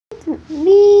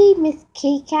Me, Miss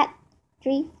K-Cat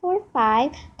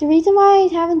 345. The reason why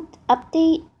I haven't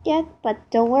updated yet, but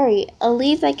don't worry, at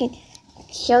least I can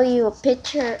show you a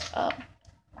picture of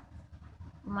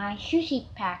my sushi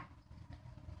pack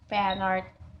fan art.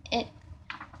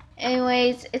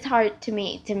 Anyways, it's hard to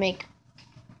me to make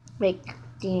like.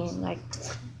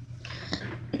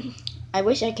 I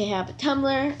wish I could have a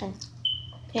Tumblr and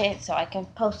so I can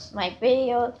post my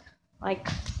videos like.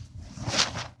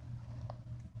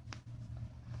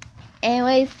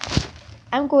 Anyways,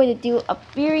 I'm going to do a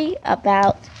theory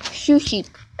about sushi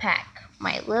pack.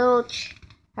 My little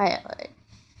child.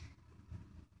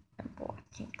 I'm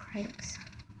watching cranks.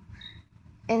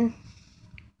 And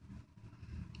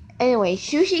anyway,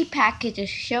 sushi pack is a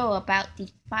show about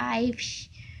the 5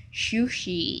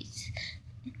 sushis.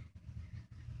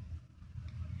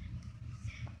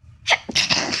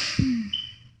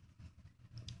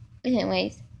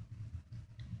 Anyways,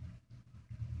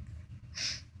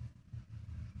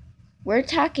 we're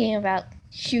talking about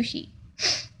sushi.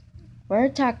 We're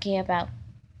talking about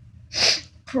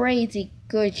crazy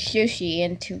good sushi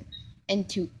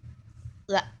into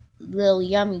little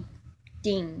yummy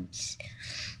things.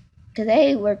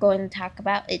 Today we're going to talk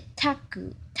about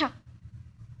taco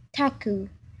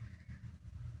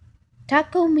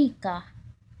mika.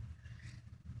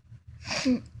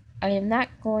 I am not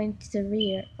going to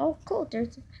read it. Oh, cool!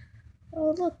 There's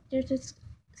this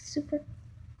super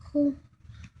cool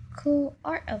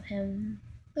art of him.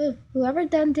 Oh, whoever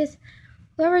done this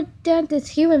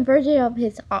human version of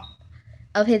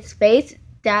his face,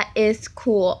 that is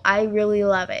cool. I really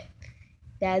love it.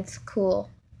 That's cool.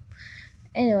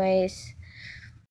 Anyways,